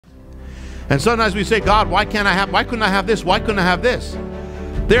And sometimes we say, God, why couldn't I have this? Why couldn't I have this?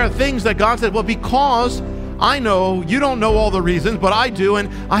 There are things that God said, well, because I know you don't know all the reasons, but I do, and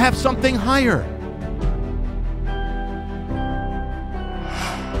I have something higher.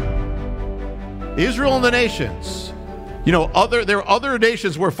 Israel and the nations. You know, there are other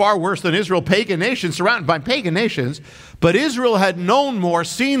nations were far worse than Israel, pagan nations, surrounded by pagan nations, but Israel had known more,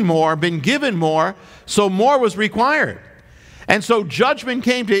 seen more, been given more, so more was required. And so judgment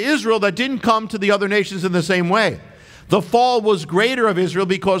came to Israel that didn't come to the other nations in the same way. The fall was greater of Israel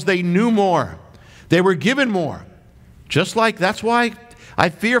because they knew more. They were given more. Just like, that's why I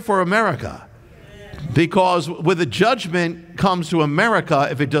fear for America. Because with the judgment comes to America,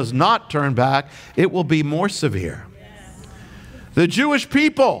 if it does not turn back, it will be more severe. The Jewish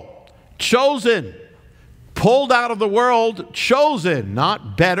people, chosen, pulled out of the world, chosen,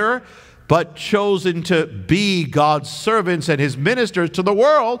 not better, but chosen to be God's servants and his ministers to the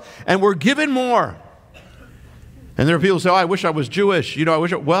world, and were given more. And there are people who say, oh, I wish I was Jewish. You know,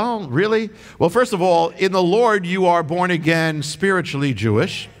 well, really? Well, first of all, in the Lord, you are born again spiritually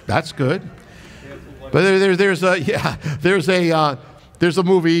Jewish. That's good. But there's a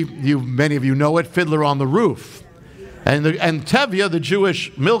movie, many of you know it, Fiddler on the Roof. And Tevye, the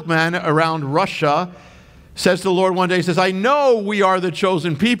Jewish milkman around Russia, says to the Lord one day, he says, I know we are the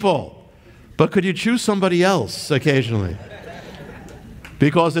chosen people, but could you choose somebody else occasionally?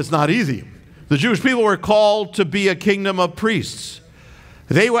 Because it's not easy. The Jewish people were called to be a kingdom of priests.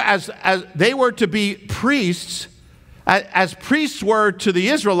 They were to be priests. As priests were to the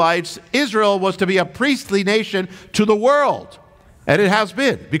Israelites, Israel was to be a priestly nation to the world. And it has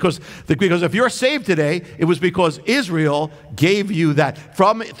been. Because if you're saved today, it was because Israel gave you that.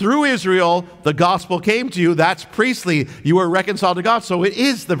 Through Israel, the gospel came to you. That's priestly. You were reconciled to God. So it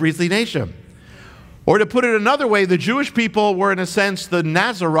is the priestly nation. Or to put it another way, the Jewish people were, in a sense, the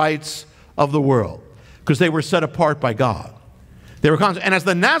Nazarites of the world. Because they were set apart by God. And as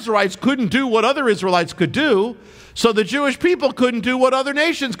the Nazarites couldn't do what other Israelites could do, so the Jewish people couldn't do what other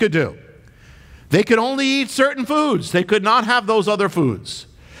nations could do. They could only eat certain foods. They could not have those other foods.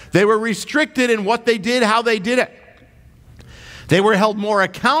 They were restricted in what they did, how they did it. They were held more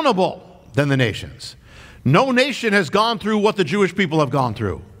accountable than the nations. No nation has gone through what the Jewish people have gone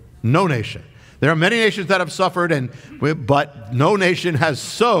through. No nation. There are many nations that have suffered, but no nation has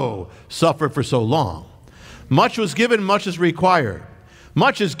so suffered for so long. Much was given, much is required.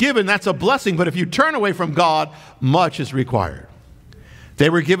 Much is given, that's a blessing, but if you turn away from God, much is required. They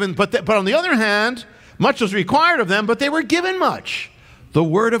were given, but on the other hand, much was required of them, but they were given much. The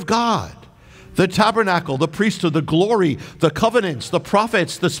Word of God, the tabernacle, the priesthood, the glory, the covenants, the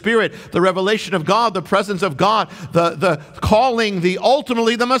prophets, the Spirit, the revelation of God, the presence of God, the calling,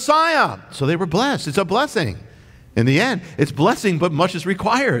 ultimately the Messiah. So they were blessed. It's a blessing. In the end, it's blessing, but much is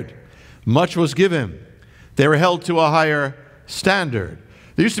required. Much was given. They were held to a higher standard.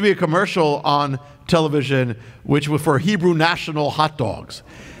 There used to be a commercial on television which was for Hebrew National hot dogs.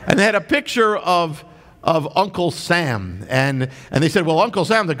 And they had a picture of Uncle Sam. And they said, well, Uncle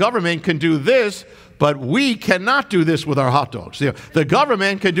Sam, the government can do this, but we cannot do this with our hot dogs. You know, the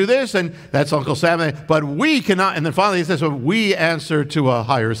government can do this, and that's Uncle Sam, but we cannot. And then finally he says, well, we answer to a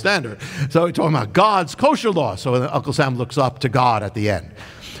higher standard. So he's talking about God's kosher law. So Uncle Sam looks up to God at the end.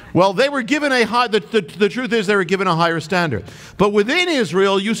 Well, they were given the truth is they were given a higher standard. But within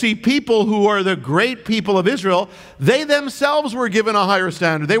Israel, you see people who are the great people of Israel, they themselves were given a higher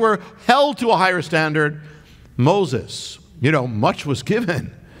standard. They were held to a higher standard. Moses, you know, much was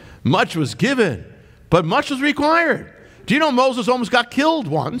given. Much was given, but much was required. Do you know Moses almost got killed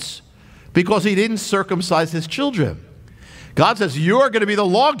once because he didn't circumcise his children? God says, you're going to be the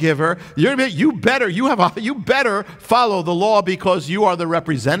lawgiver. You better follow the law because you are the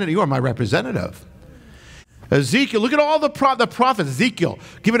representative. You are my representative. Ezekiel, look at all the prophets. Ezekiel,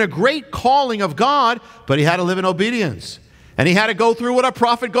 given a great calling of God, but he had to live in obedience. And he had to go through what a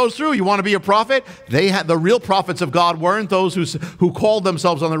prophet goes through. You want to be a prophet? The real prophets of God weren't those who called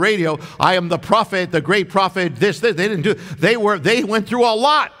themselves on the radio, I am the prophet, the great prophet, this. They didn't do. They went through a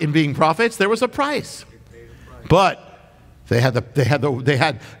lot in being prophets. There was a price. But they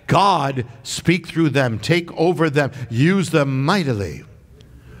had God speak through them, take over them, use them mightily.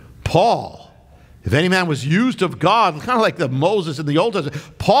 Paul, if any man was used of God, kind of like the Moses in the Old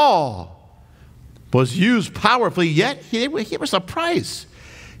Testament, Paul was used powerfully, yet he was a price.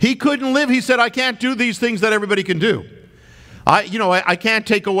 He couldn't live. He said, I can't do these things that everybody can do. I can't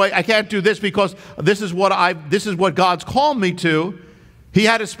take away, I can't do this because this is what God's called me to. He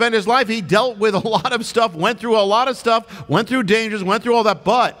had to spend his life. He dealt with a lot of stuff, went through a lot of stuff, went through dangers, went through all that.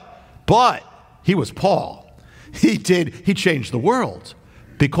 But he was Paul. He changed the world.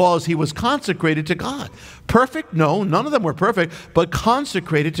 because he was consecrated to God. Perfect? No, none of them were perfect, but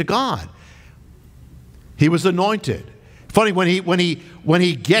consecrated to God. He was anointed. Funny, when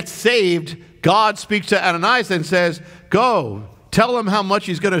he gets saved, God speaks to Ananias and says, go, tell him how much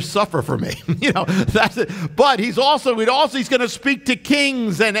he's going to suffer for me. That's it. But he's going to speak to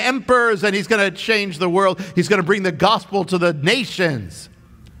kings and emperors, and he's going to change the world. He's going to bring the gospel to the nations.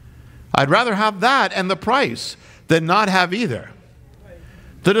 I'd rather have that and the price than not have either.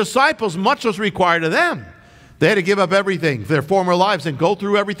 The disciples, much was required of them. They had to give up everything, their former lives, and go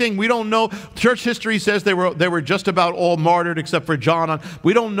through everything. We don't know. Church history says they were just about all martyred except for John.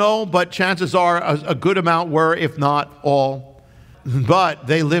 We don't know, but chances are a good amount were, if not all. But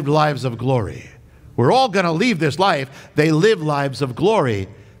they lived lives of glory. We're all going to leave this life. They lived lives of glory.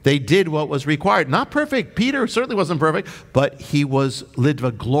 They did what was required. Not perfect. Peter certainly wasn't perfect, but he lived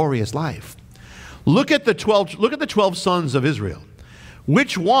a glorious life. Look at the 12 sons of Israel.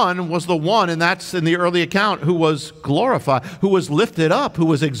 Which one was the one, and that's in the early account, who was glorified, who was lifted up, who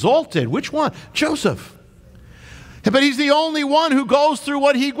was exalted? Which one? Joseph. But he's the only one who goes through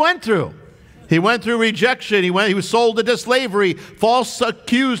what he went through. He went through rejection. He was sold into slavery, false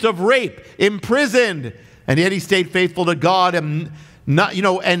accused of rape, imprisoned, and yet he stayed faithful to God. And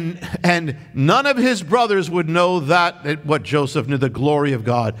and none of his brothers would know what Joseph knew, the glory of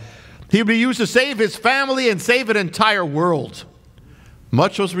God. He would be used to save his family and save an entire world.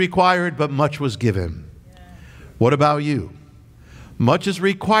 Much was required, but much was given. What about you? Much is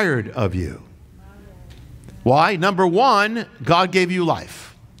required of you. Why? Number one, God gave you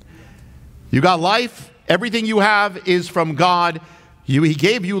life. You got life. Everything you have is from God. He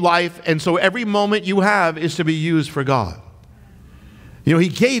gave you life, and so every moment you have is to be used for God. He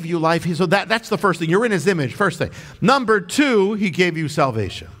gave you life. So that's the first thing. You're in his image, first thing. Number two, he gave you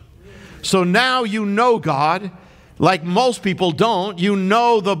salvation. So now you know God. Like most people don't. You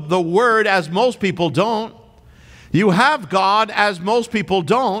know the word as most people don't. You have God as most people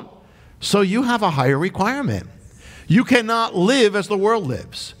don't. So you have a higher requirement. You cannot live as the world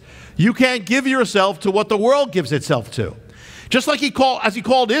lives. You can't give yourself to what the world gives itself to. Just like he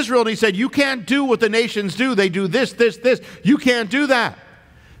called Israel and he said, you can't do what the nations do. They do this, this, this. You can't do that.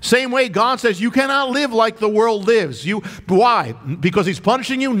 Same way God says you cannot live like the world lives. Why? Because he's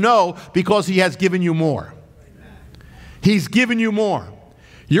punishing you? No, because he has given you more. He's given you more.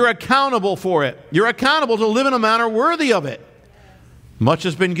 You're accountable for it. You're accountable to live in a manner worthy of it. Much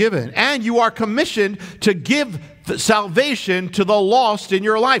has been given. And you are commissioned to give the salvation to the lost in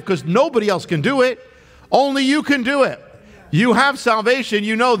your life, because nobody else can do it. Only you can do it. You have salvation.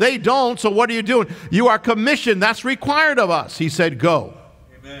 You know they don't, so what are you doing? You are commissioned. That's required of us. He said, go.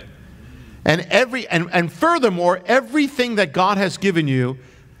 Amen. And furthermore, everything that God has given you,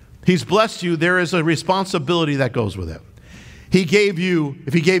 he's blessed you, there is a responsibility that goes with it.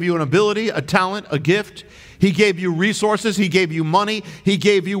 If he gave you an ability, a talent, a gift, he gave you resources, he gave you money, he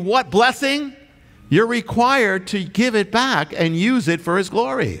gave you what? Blessing? You're required to give it back and use it for his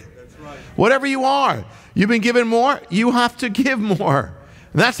glory. That's right. Whatever you are, you've been given more, you have to give more.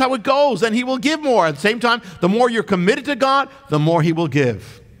 And that's how it goes, and he will give more. At the same time, the more you're committed to God, the more he will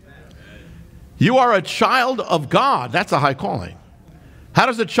give. You are a child of God. That's a high calling. How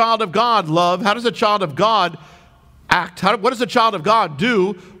does a child of God love? How does a child of God act? What does a child of God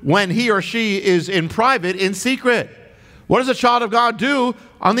do when he or she is in private, in secret? What does a child of God do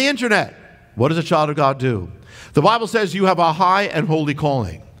on the internet? What does a child of God do? The Bible says you have a high and holy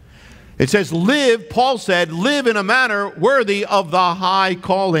calling. It says Paul said, live in a manner worthy of the high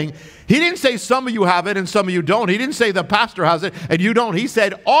calling. He didn't say some of you have it and some of you don't. He didn't say the pastor has it and you don't. He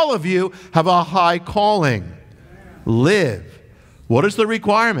said all of you have a high calling. Live. What is the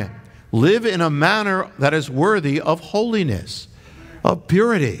requirement? Live in a manner that is worthy of holiness, of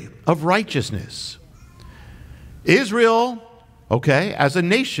purity, of righteousness. Israel, as a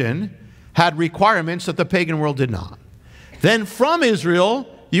nation, had requirements that the pagan world did not. Then from Israel,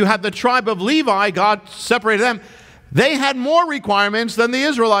 you had the tribe of Levi. God separated them. They had more requirements than the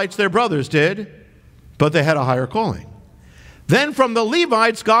Israelites, their brothers, did, but they had a higher calling. Then from the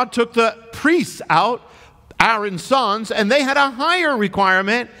Levites, God took the priests out, Aaron's sons, and they had a higher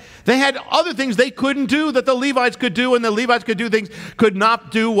requirement. They had other things they couldn't do that the Levites could do, and the Levites could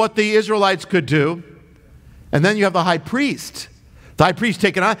not do what the Israelites could do. And then you have the high priest. The high priest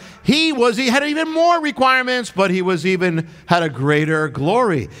taken on. He had even more requirements, but he had a greater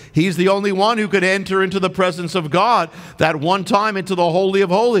glory. He's the only one who could enter into the presence of God that one time into the Holy of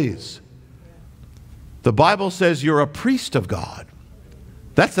Holies. The Bible says you're a priest of God.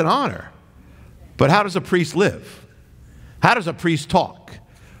 That's an honor. But how does a priest live? How does a priest talk?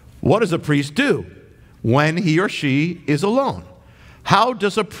 What does a priest do when he or she is alone? What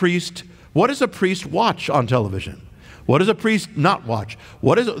does a priest watch on television? What does a priest not watch?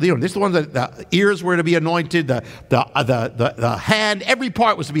 What is it? This is the one that the ears were to be anointed, the hand, every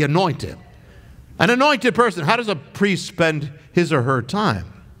part was to be anointed. An anointed person, how does a priest spend his or her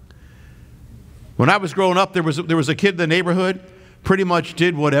time? When I was growing up, there was a kid in the neighborhood, pretty much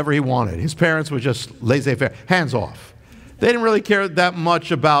did whatever he wanted. His parents were just laissez-faire, hands off. They didn't really care that much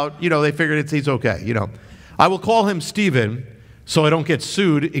about, they figured he's okay, I will call him Stephen so I don't get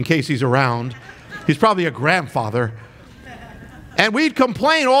sued in case he's around. He's probably a grandfather. And we'd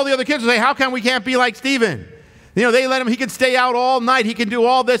complain, all the other kids would say, how come we can't be like Stephen? They let him, he could stay out all night, he can do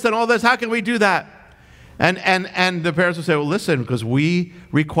all this and all this, how can we do that? And the parents would say, well, listen, because we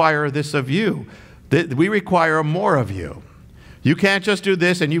require this of you. We require more of you. You can't just do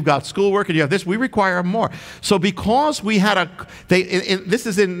this, and you've got schoolwork, and you have this. We require more. So because we had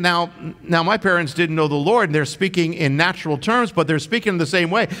now my parents didn't know the Lord, and they're speaking in natural terms, but they're speaking in the same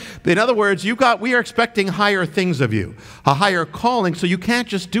way. In other words, we are expecting higher things of you, a higher calling, so you can't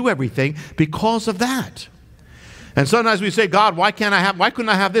just do everything because of that. And sometimes we say, God, why couldn't I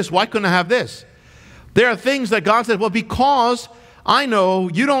have this? Why couldn't I have this? There are things that God said, well, because I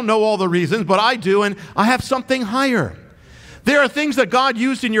know you don't know all the reasons, but I do, and I have something higher. There are things that God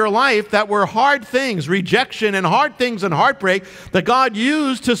used in your life that were hard things, rejection and hard things and heartbreak, that God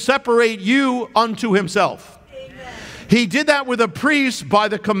used to separate you unto himself. Amen. He did that with a priest by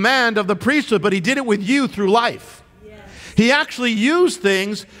the command of the priesthood, but he did it with you through life. Yes. He actually used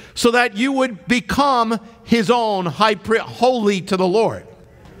things so that you would become his own high priest, holy to the Lord.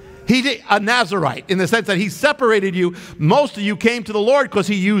 He did a Nazirite in the sense that he separated you. Most of you came to the Lord because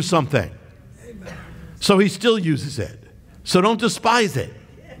he used something. Amen. So he still uses it. So don't despise it,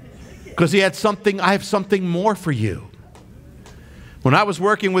 because he had something. I have something more for you. When I was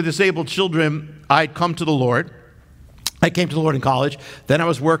working with disabled children, I'd come to the Lord. I came to the Lord in college. Then I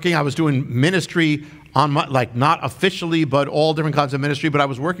was working. I was doing ministry on not officially, but all different kinds of ministry. But I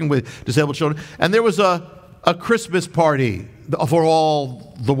was working with disabled children, and there was a Christmas party for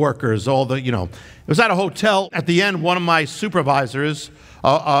all the workers. It was at a hotel. At the end, one of my supervisors,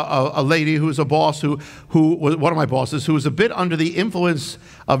 a lady who was a boss, who was one of my bosses, who was a bit under the influence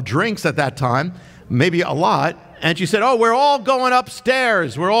of drinks at that time, maybe a lot, and she said, oh, we're all going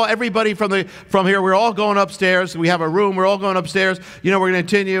upstairs. Everybody from here, we're all going upstairs. We have a room, we're all going upstairs. We're going to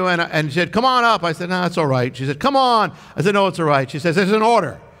continue. And she said, come on up. I said, no, it's all right. She said, come on. I said, no, it's all right. She says, there's an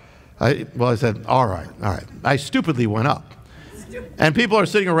order. I said, all right. I stupidly went up. And people are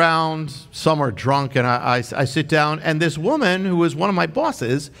sitting around, some are drunk, and I sit down, and this woman, who is one of my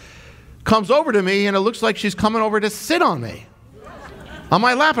bosses, comes over to me, and it looks like she's coming over to sit on me. On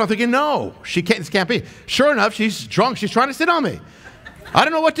my lap, and I'm thinking, no, this can't be. Sure enough, she's drunk, she's trying to sit on me. I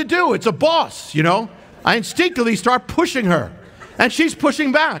don't know what to do, it's a boss, I instinctively start pushing her, and she's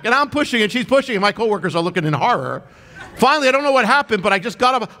pushing back, and I'm pushing, and she's pushing, and my coworkers are looking in horror. Finally, I don't know what happened, but I just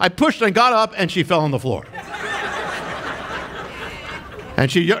got up, I pushed and got up, and she fell on the floor. And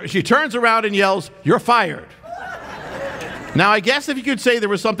she turns around and yells, you're fired. Now, I guess if you could say there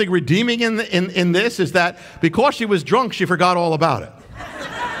was something redeeming in this, is that because she was drunk, she forgot all about it.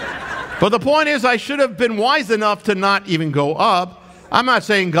 But the point is, I should have been wise enough to not even go up. I'm not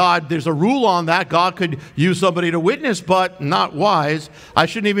saying there's a rule on that. God could use somebody to witness, but not wise. I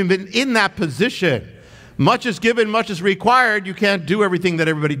shouldn't even been in that position. Much is given, much is required. You can't do everything that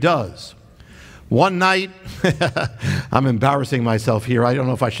everybody does. One night, I'm embarrassing myself here. I don't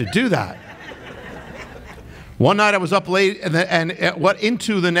know if I should do that. One night I was up late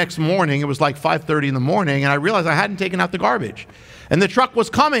into the next morning. It was like 5:30 in the morning, and I realized I hadn't taken out the garbage. And the truck was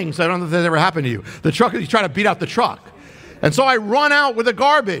coming, so I don't know if that ever happened to you. The truck, he's trying to beat out the truck. And so I run out with the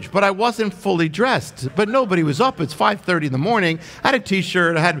garbage, but I wasn't fully dressed. But nobody was up. It's 5:30 in the morning. I had a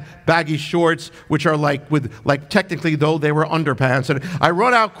t-shirt. I had baggy shorts, which are technically though they were underpants. And I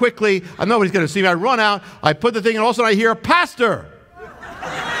run out quickly. Nobody's going to see me. I run out. I put the thing, and all of a sudden I hear, "Pastor."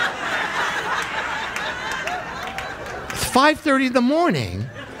 It's 5:30 in the morning.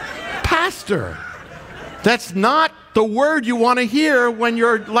 Pastor. That's not the word you want to hear when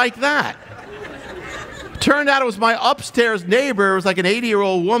you're like that. Turned out it was my upstairs neighbor. It was like an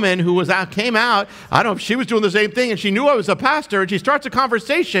 80-year-old woman who came out. I don't know if she was doing the same thing, and she knew I was a pastor, and she starts a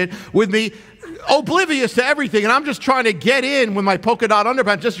conversation with me, oblivious to everything, and I'm just trying to get in with my polka dot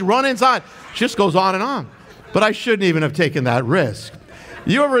underpants, just run inside. She just goes on and on. But I shouldn't even have taken that risk.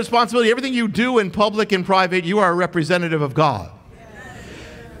 You have a responsibility. Everything you do in public and private, you are a representative of God.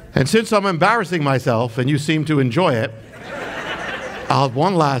 And since I'm embarrassing myself, and you seem to enjoy it, I'll have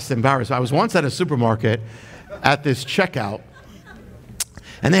one last embarrassment. I was once at a supermarket at this checkout,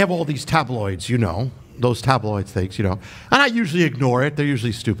 and they have all these tabloids, those tabloid things, you know. And I usually ignore it. They're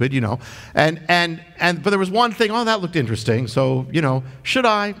usually stupid, you know. But there was one thing, oh, that looked interesting. So, you know, should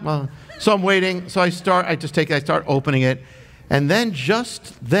I? So I'm waiting. So I start opening it. And then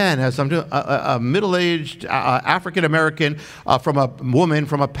just then, as I'm doing, a middle-aged African-American from a woman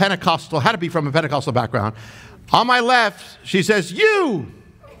from a Pentecostal, had to be from a Pentecostal background. On my left, she says, "You."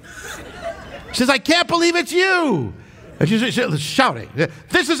 She says, "I can't believe it's you." And she's shouting,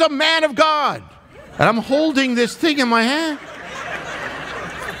 "This is a man of God." And I'm holding this thing in my hand.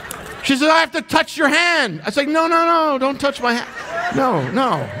 She says, "I have to touch your hand." I say, "No, no, no, don't touch my hand. No,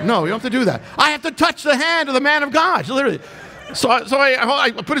 no, no, you don't have to do that. I have to touch the hand of the man of God." She literally. So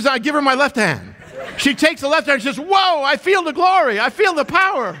I put his, I give her my left hand. She takes the left hand and says, "Whoa, I feel the glory. I feel the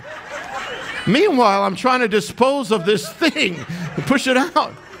power." Meanwhile, I'm trying to dispose of this thing and push it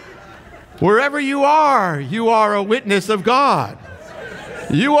out. Wherever you are a witness of God.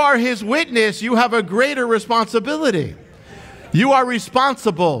 You are his witness. You have a greater responsibility. You are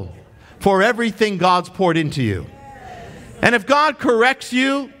responsible for everything God's poured into you. And if God corrects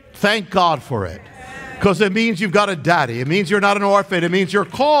you, thank God for it. Because it means you've got a daddy. It means you're not an orphan. It means you're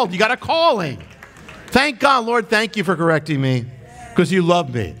called. You got a calling. Thank God, Lord, thank you for correcting me because you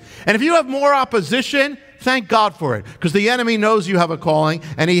love me. And if you have more opposition, thank God for it because the enemy knows you have a calling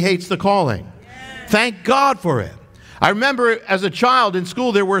and he hates the calling. Thank God for it. I remember as a child in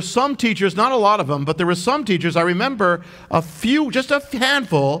school, there were some teachers, not a lot of them, but there were some teachers, I remember a few, just a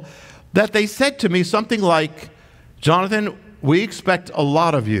handful, that they said to me something like, "Jonathan, we expect a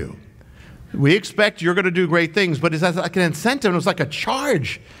lot of you. We expect you're going to do great things," but it's like an incentive. It was like a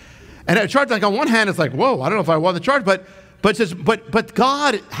charge. And a charge, like on one hand, it's like, whoa, I don't know if I want the charge, but it says, but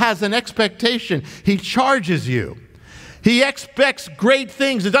God has an expectation. He charges you. He expects great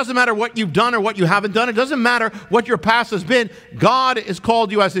things. It doesn't matter what you've done or what you haven't done. It doesn't matter what your past has been. God has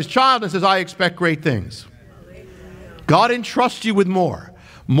called you as his child and says, "I expect great things." God entrusts you with more.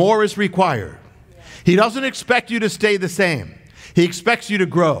 More is required. He doesn't expect you to stay the same. He expects you to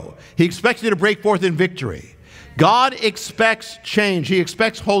grow. He expects you to break forth in victory. God expects change. He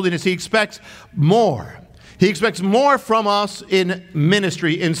expects holiness. He expects more. He expects more from us in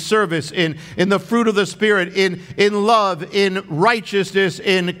ministry, in service, in the fruit of the Spirit, in love, in righteousness,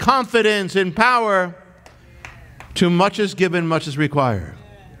 in confidence, in power. Too much is given, much is required.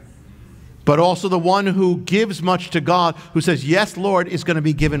 But also the one who gives much to God, who says, "Yes, Lord," is going to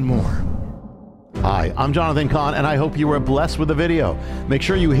be given more. Hi, I'm Jonathan Cahn, and I hope you were blessed with the video. Make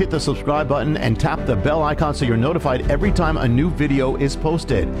sure you hit the subscribe button and tap the bell icon so you're notified every time a new video is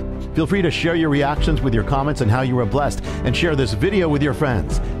posted. Feel free to share your reactions with your comments and how you were blessed, and share this video with your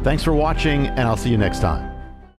friends. Thanks for watching, and I'll see you next time.